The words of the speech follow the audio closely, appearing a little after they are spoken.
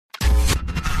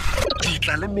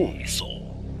Ditla le meso.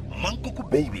 Mankoko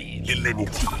Baby le Lenny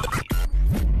T.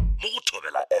 Mo go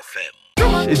Thobela FM.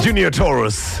 Junior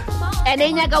Taurus.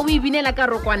 Ene nyaka o ibinela ka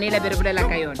rokwanela be re bolela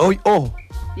ka yona. Oh.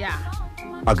 Yeah.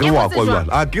 A ke wa kwa jwalo.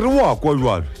 A ke wa kwa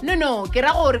jwalo. No, ke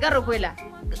ra gore ka rokwela.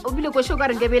 O bile go shoka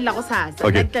re ke bella go sasa.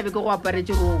 Ka tlabe ke go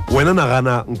aparetse go. Wena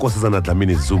nagana Nkosazana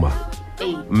Dlamini Zuma.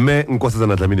 Mme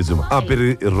Nkosazana Dlamini Zuma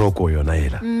apere roko yona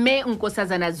ela. Mme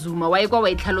Nkosazana Zuma wa ikwa wa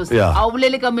itlhalosa. A o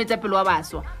bolele ka moetsapelo wa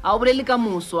baswa. A o bolele ka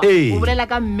moswa. O bolela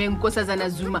ka mme Nkosazana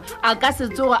Zuma. A ka se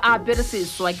tsoga a apere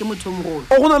seswa ke motho mogolo.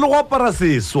 O gona le go apara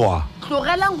seswa.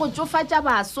 Tlogelang go tsofatsa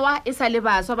baswa e sa le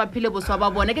baswa ba phile boswa ba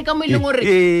bona ke ka mo ileng gore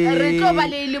re tlo ba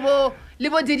le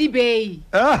bo Didi Bay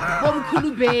bo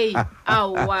Mkhulu Bay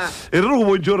awa e re go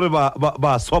bontsho re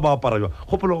ba swa ba apara jwa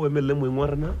gopolo go emelle moeng wa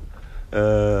rena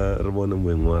re bone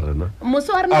moeng wa rena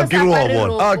moso wa rena sa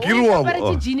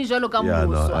apare jini jalo ka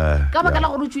moso ka baka la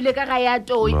go rutswile ka ga ya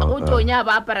go tonya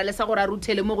ba apara le sa gore a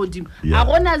ruthele mo godimo a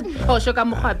gona phosho ka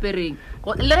mogwapereng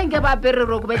le reng ke ba apere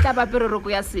roko ba tla ba apere roko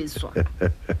ya seswa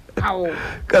ao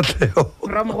Katlego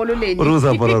ramogolo leni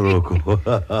rosa para roko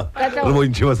re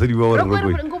bontshe ba sedi ba wa roko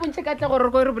re go bontshe Katlego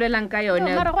roko re bolelang ka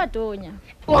yone mara go tonya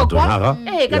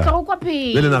Katlego kwa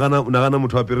pele le nagana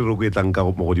motho a apere roko e tlang ka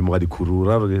mo godimo ga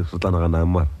dikhurura re tla nagana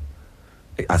mara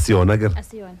a se yona ke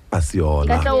a se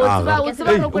yona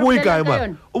o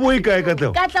mo ikae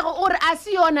Katlego Katlego o re a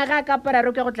se yona ga ka apara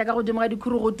roko go tla ka godimo ga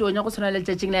dikhuru go tonya go tshwana le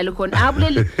tšatšing la le khona a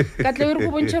bolele Katlego re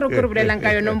go bontshe roko re bolelang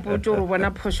ka yone mpotso re bona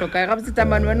phosho ka ga botse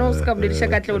tamane wena o se ka bolediša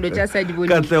Katlego lo tša sa di bone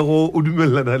Katlego o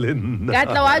dumellana le nna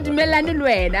Katlego a dumellane le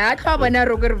wena a tloa bona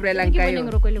roko re bolelang ka yone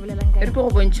re go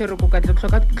bontshe roko Katlego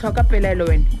tlhoka pelaelo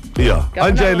wena ya a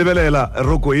ntša e lebelela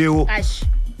roko eo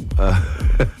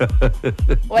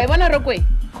wa e bona roko e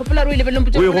gopola re ile be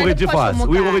lompotse o e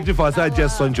gogetše fase a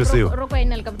just swantšho seo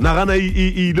nagana e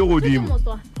ile godimo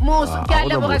moso ke a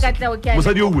leboga Katlego ke a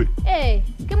mosadi ouwe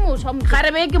ke moswa ga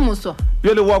re be ke moso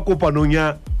bjale wa kopanong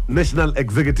ya National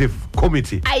Executive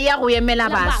Committee a ya go emela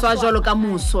baswa jalo ka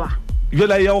moswa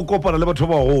bjale a ya go kopana le batho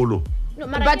ba bagolo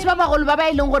batho ba bagolo ba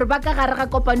ba ileng gore ba ka gare ga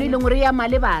kopano ileng gore ya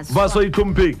male baswa ba swa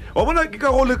itlhompheng wa bona ke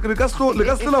ka go le ka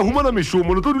se la humana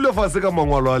mešomo le tlo dula fase ka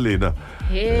mangwalo a lena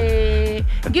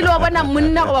ke lo bona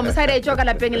monna go ba mosadi a etswa ka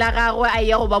lapeng la gagwe a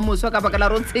ya go ba moswa ka baka la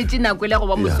ro tshetse nako ile go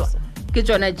ba moswa ke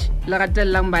tsona le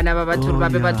gatellang bana ba batho ba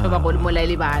be batho ba go le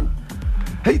molaile bana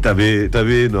hei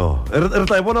tabe no re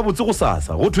tla bona botse go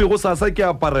sasa go thwe go sasa ke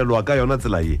aparelwa ka yona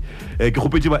tsela ye ke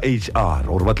gopetse ba HR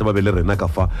gore ba tle ba be le rena ka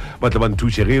fa ba tle ba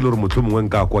nthuše ge e le gore motlho mongwe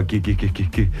nka kwa ke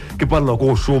palela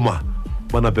ko go šoma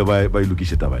ba nape ba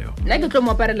ilokiše taba yo nna ke tlo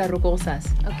mo aparela roko go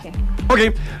sasa okay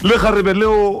le kgarebe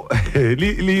leo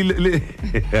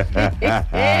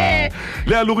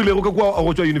le a logilego ka kwa go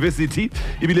tšwa university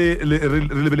ebile re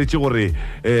lebeletše gore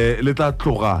le tla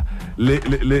tloga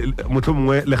motlho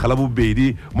mongwe legala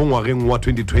bobedi mo ngwageng wa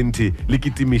 2020 le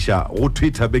kitimiša go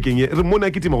Twitter bekeng ye re mona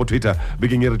kitima go Twitter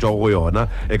bekeng ye re tšwa go yona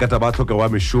ka taba a tlhoke wa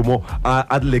mešomo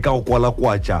a le ka go kwala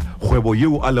kwatša kgwebo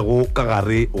yeo a lego ka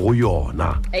gare go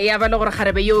yona ya ba le gore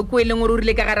kgarebe yo ko ile ngore o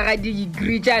rile ka gare ga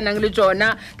degree tša nang le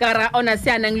tsona ka gare ona se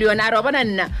anang le yona a re wa bona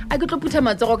nna a ke tlo phutha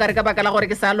matsogo ka re ka baka la gore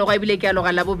ke sa loga ebile ke a loga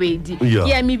la bobedi ke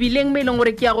ya mebileng me ileng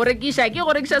gore ke ya go rekiša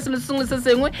selo sengwe se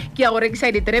sengwe ke ya go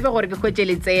rekiša diterebe gore ke hwetše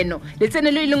letseno le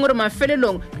e leng gore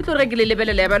mafelelong ke tlo re ke le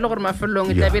lebelela ya ba le gore mafelelong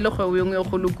e tlabe le kgwebo yengwe e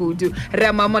kgolo kudu re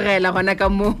a mamogela gona ka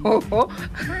mo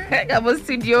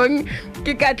studiong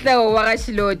ke Katlego wa ga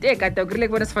Shilote Katlego ke rile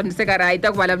ke bona sefane se ka ra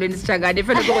ita go bala bolene setšhangane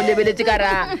fele ke go lebeletse ka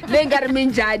ra le nka re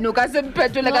menjane o ka se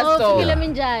mphetole ka sona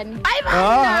ai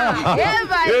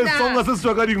bana songa se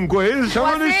swa ka dinko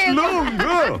shamane Shilong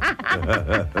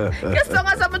ke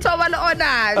songa sa motho wa le ona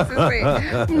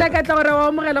nna Katlego re wa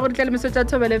amogela go ditlele mesetša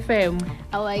Thobela FM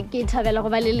awa ke thabela go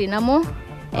ba le lena mo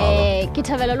ke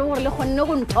thabela le gore le kgonne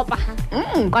go nthopa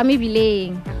kwa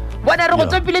mebileng bona re go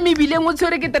tsopile mebileng o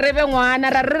tshwere ke terebe ngwana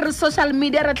ra re social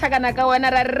media re tlhakana ka wena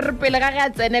ra re pele ga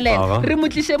ga tsenelela re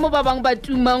motliše mo ba bang ba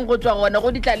tumang go tswa gona go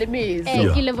ditla le mesi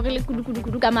ke lebogile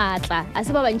kudu ka maatla a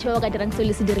se ba bantši ba ka dirang seo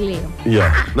le se dirileng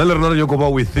na le rena re nyako ba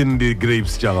within the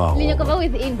grapes tša gago le nyako ba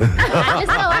within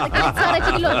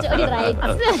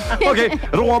okay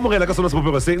re go amogela ka sona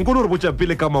sebopego se nkone gore botša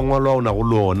pele ka mangwalo a ona go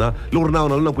lona le gore na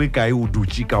ona le nako e kae o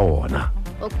dutše ka ona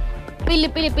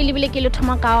pele ke le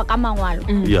thoma ka mangwalo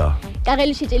ka ge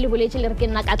le šitše le boletše le re ke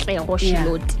nna Katlego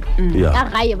Shilote ka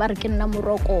gae ba re ke nna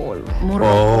morokolo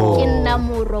ke nna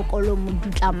morokolo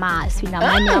modutla maswi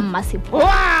namane a mmasepo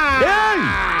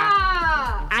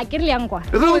a ke re le yang kwa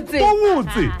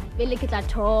botse bele ke tla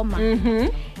thoma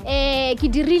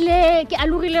ke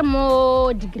alogile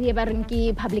mo degree ba reng ke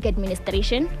public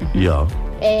administration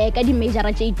ka di major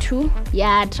J2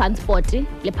 ya transport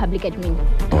le public admin.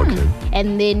 Okay.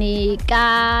 And then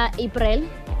ka April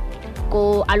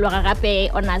ko aloga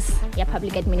gape honors ya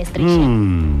public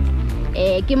administration.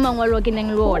 Ke mangwalo ke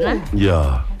neng le ona.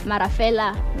 Mara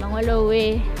fela mangwalo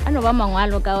we ano ba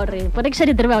mangwalo ka ore protection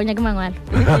di treba onya ke mangwalo.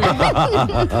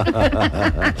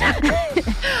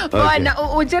 Bona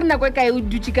o tserna kwa kae o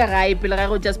dutse ka gae pele ga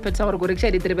go just phetsa gore correction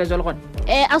di treba jalo gone.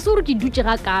 A sore ke dutse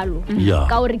ga kalo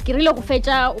ka ore ke rile go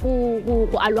fetsa go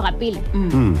aloga pele.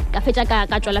 Ka fetsa ka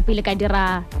tswela pele ka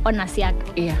dira honors ya ka.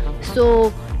 So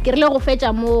ke rile go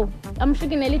fetsa mo I'm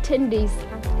thinking nearly 10 days.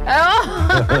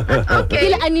 Okay.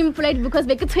 Ke unemployed because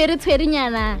be ke tshwere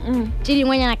nyana tse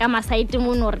dingwe nyana ka masaite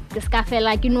mo no re ska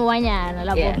fela ke no wanyana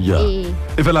la bo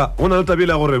fela ona le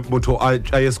tabela gore motho a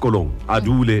ye sekolong a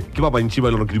dule ke ba bantši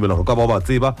ba ile re ke dumela gore ka ba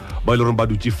tseba ba ile re ba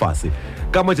dutse fase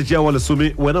ka matšatši a wa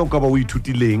lesome wena o ka ba o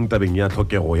ithutileng tabeng ya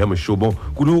tlhokego ya mešomo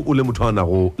kudu o le motho a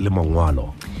nago le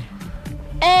mangwalo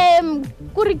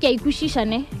kore ke a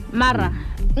ikušišane mara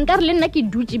nka re le nna ke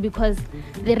dutse because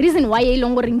the reason why e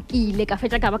leng gore nkile ka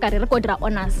fetsa ka ba ka re ko dira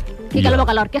honors ke ka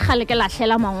lebaka la gore ke gale ke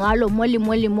lahlela mangwalo mo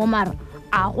le mo mara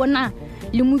a gona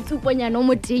le motsuponyana o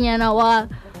motenyana wa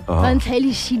ntlha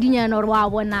le shidinyana gore wa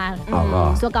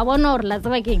bonala so ka bona gore la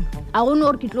tseba keng a gone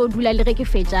gore ke tlo dula le ge ke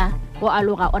fetsa go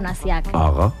aloga honors ya ka.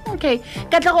 Okay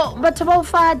ka tla go batho ba o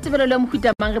fa tebelo le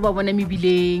mohuta mang re ba bona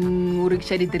mebileng o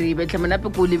rekisha diterebe tle monape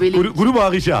ko lebele kudu ba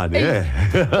agishane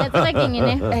la tseba keng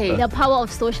the power of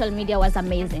social media was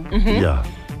amazing.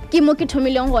 Ke mo ke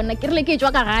thomileng gona ke rile ke tswa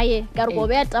ka gae ka re go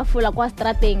be tafola kwa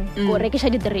strateng go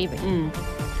rekisha diterebe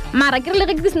mara ke rile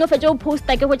ge ke seno fetsa o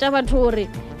posta ke go tsa batho gore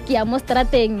ke ya mo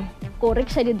strateng go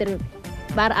rekisha diterebe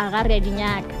bar aga re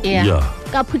dinyaka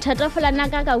ka phutha tafola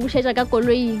naka ka bušetša ka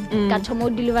koloi ka thoma o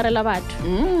deliverela batho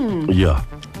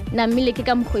na mmile ke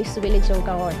ka mokgwa isobeletšego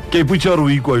ka gona ke iputša gore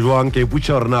o ikwa jwang ke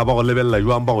iputša gore na ba go lebelela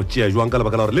jwang ba go tšea jwang ka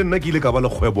lebaka la gore le nna ke ile ka ba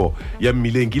le kgwebo ya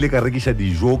mmileng ke ile ka rekiša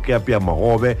dijo ke apea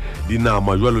magobe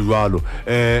dinama jwalo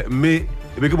mme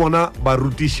e be ke bona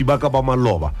barutiši ba ka ba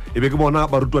maloba e be ke bona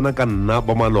barutwana ka nna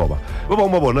ba maloba ba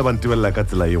bangwe ba bona ba ntebelela ka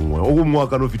tsela ye nngwe o go mongwe a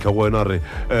ka no fitlha go wena gore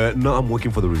no I'm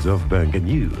working for the Reserve Bank and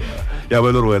you ya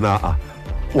ba le gore wena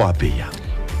o apeya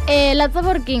la tseba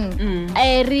gore keng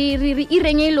re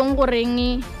ireng e leng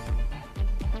goreng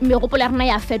megopolo ya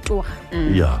rena ya fetoga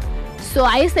so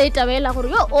I say tabela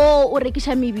gore yo o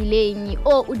rekisha mebileng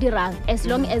o dirang as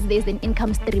long as there's an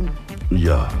income stream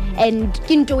and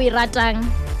ke ntho e ratang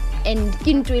and ke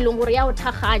ntho e leng gore ya o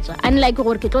thagaja unlike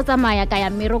gore ke tlo tsamaya ka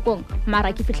ya merokong mara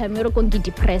ke fitla merokong ke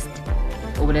depressed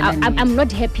I'm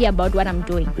not happy about what I'm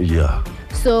doing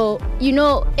so you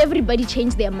know everybody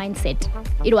changed their mindset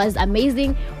it was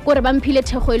amazing gore ba mphile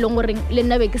thego e leng gore le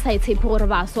nna be ke sa itshepe gore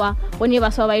baswa bone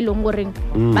baswa ba e leng gore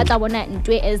ba tla bona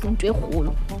ntwe as ntwe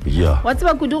golo wa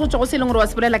tseba kudu go tswa go se leng gore wa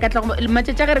sepolela ka tla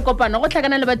matšatša ge re kopana go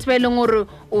tlhakana le batho ba e leng gore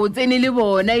o tsene le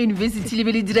bona university le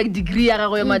be le dira degree ya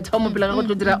gago ya mathomo pele ga go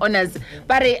tlo dira honors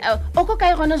ba re o ko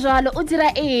kae gona jalo o dira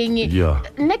eng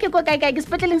nna ke ko kae ke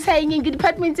sepetleleng sa eng ke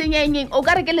departmenteng ya eng o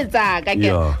ka re ke letsaka ke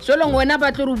jolong wena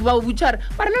ba tlo re ba o butšwa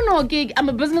ba re no I'm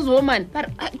a business woman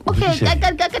okay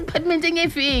ka departmenteng e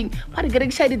feng ba re ke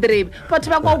rekisha diterebe batho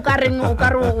ba kwa o ka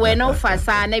re wena o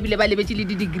fasana ebile ba lebetse le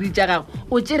di-degree tša gago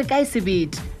o tsere kae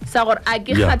sebete sa gore a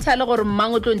ke kgathale gore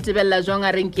mang o tlo ntebelela jwang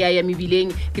a reng ke ya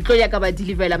mebileng ke tlo ya ka ba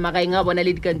delivela magaeng a bona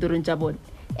le dikantorong tša bona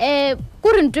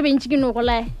kore ntwe bentši ke no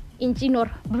gola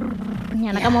intšinor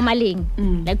nyana ka mo maleng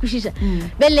la kwešiša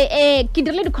bele ke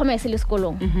dirile di-commerce le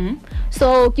sekolong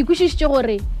so ke kwešišitše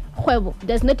gore kgwebo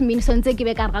does not mean sontse ke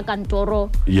be ka re ga kantoro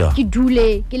ke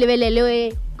dule ke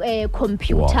lebelele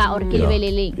computer or ke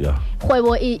lebeleleng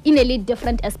kgwebo e ne le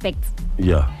different aspects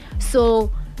so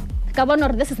ka bona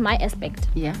gore this is my aspect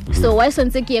so why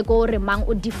sontse ke ye ko gore mang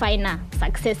o defina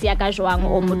success ya ka jwang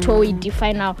o motho o e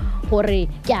defina gore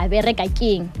ke a bereka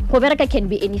keng go bereka can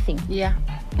be anything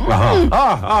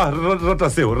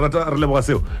rata seo re leboga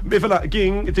seo mme fela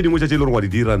keng tse dingwe tša tše le gore wa di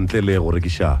dira ntle le go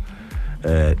rekiša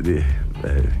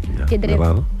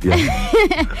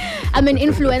I'm an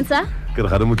influencer ke re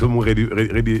ga re motho mongwe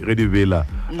ge di bela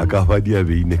a ka fa di a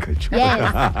beine ka tšo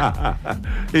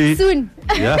soon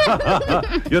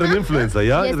you're an influencer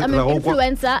yes I'm an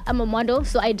influencer I'm a model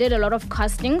so I did a lot of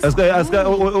castings o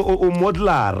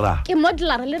modelara ke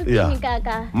modelara le re ke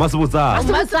ka Masebotsana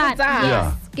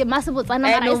ke Masebotsana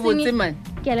mara eseng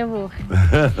ke leboga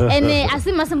ene a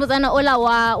se Masebotsana ola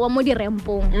wa mo di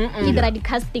rempong ke dira di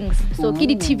castings so ke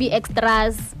di TV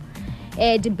extras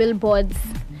di billboards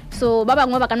so ba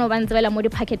bangwe ba ka no ba ntsebela mo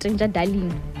di-packeteng tša darling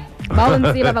ba o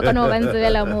ntseba ba ka no ba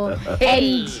ntsebela mo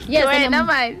and yes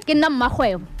ke nna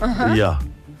mmagwebo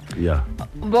ya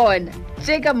bona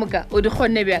tše ka moka o di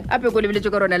kgonne bjang ape ko lebeletse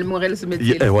ka rona le mongwe le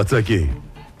sometsele what's again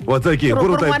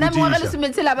ngwana mongwe le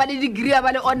sometsele ba le degree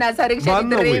ba le honors a rekisha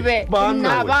diterebe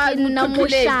nna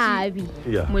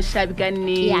moshabi ka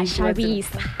nnete ya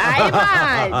shabisa ai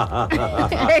man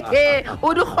o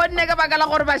di kgonne ka baka la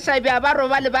gore bashabi ba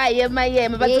roba le ba ema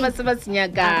ba tseba se ba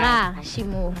senyaka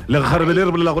shimo le kgarebe le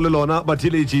re bolela go le lona ba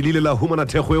thiletše le la humana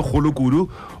thego e kgolo kudu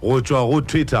go tswa go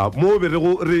Twitter mo be re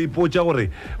ipotsa gore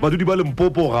badudi ba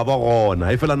Limpopo ga ba gona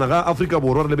e fela naga Afrika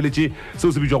borwa re lebeletse seo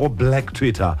se bitswa go Black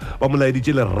Twitter ba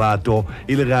molaeditše lerato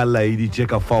e le ga laeditše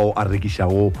ka fao a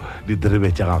rekišago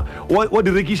diterebe tša gagwe wa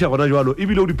di rekiša gona jalo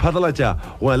ebile o di phatlalatša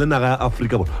go ya le naga ya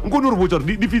Afrika borwa nkone re botsa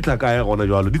gore di fitlha kae gona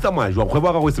jalo di tsamaya jwa kgwebo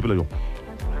ya gago e sepela jong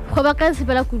go ba ka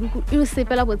sepela kudu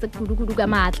sepela botse kudu ka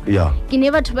matla ke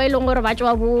ne batho ba ileng gore ba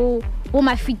tswa bo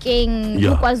Mafikeng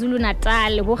bo KwaZulu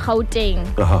Natal bo Gauteng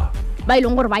ba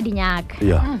ileng gore ba dinyaka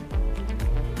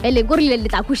ele gore le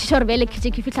tla khušiša gore bele ke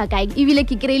fitlha kae ebile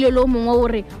ke kreile lo mongwe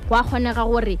gore wa kgonega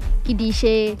gore ke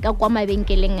diše ka kwa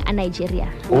mabenkeleng a Nigeria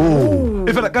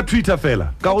e fela ka Twitter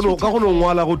fela ka go no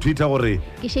ngwala go Twitter gore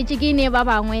ke šetse ke ne ba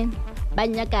bangwe ba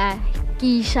nyaka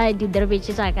ke iša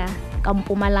diderbetse tša ka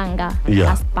Mpumalanga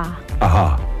ka Spa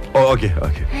okay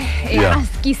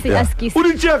askise o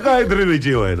di tšea kae terebe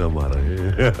tše wena mara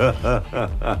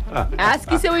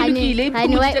askise o ilukile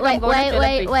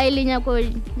wa ilenya ko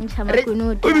ntsha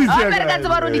makunutu re ka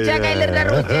tseba ro di tšea kae le re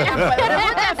ro tšea re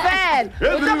botse fela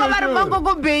o tloga ba re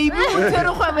mongoko baby o tshwere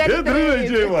kgwebo ya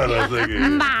diterebe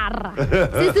mbara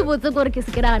se botse gore ke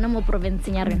se ke ragana mo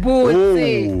provinceng ya rena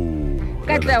botse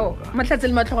Katlao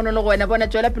matlhatsele matlhogono le go wena bona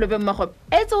tswela pelo be mmagope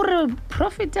e tse gore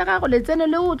profit ya gago le tsene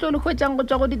le o tlo le khwetsang go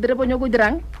tswa go didireponyo go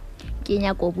dirang ke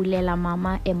nya go bulela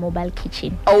mama a mobile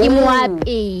kitchen ke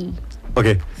moapei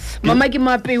mama ke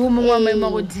moapei o mongwe wa maemo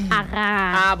go di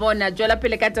a bona tswela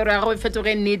pele ka tero ya go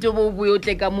fetoge nnete bo boyo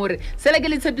tle ka more sela ke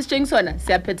le tshepisitseng sona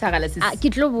se a phethagala se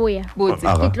ke tlo boya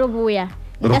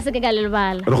nka se ke ka le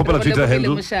lebala re gopela Twitter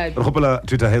handle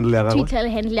ya gago Twitter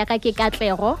handle ya ka ke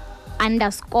Katlego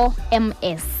 _ms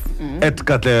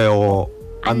 @Katlego_ms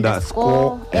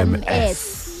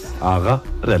aga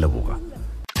re leboga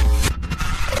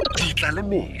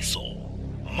Ditlalemeso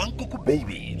Mankoko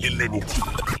baby le Lenny T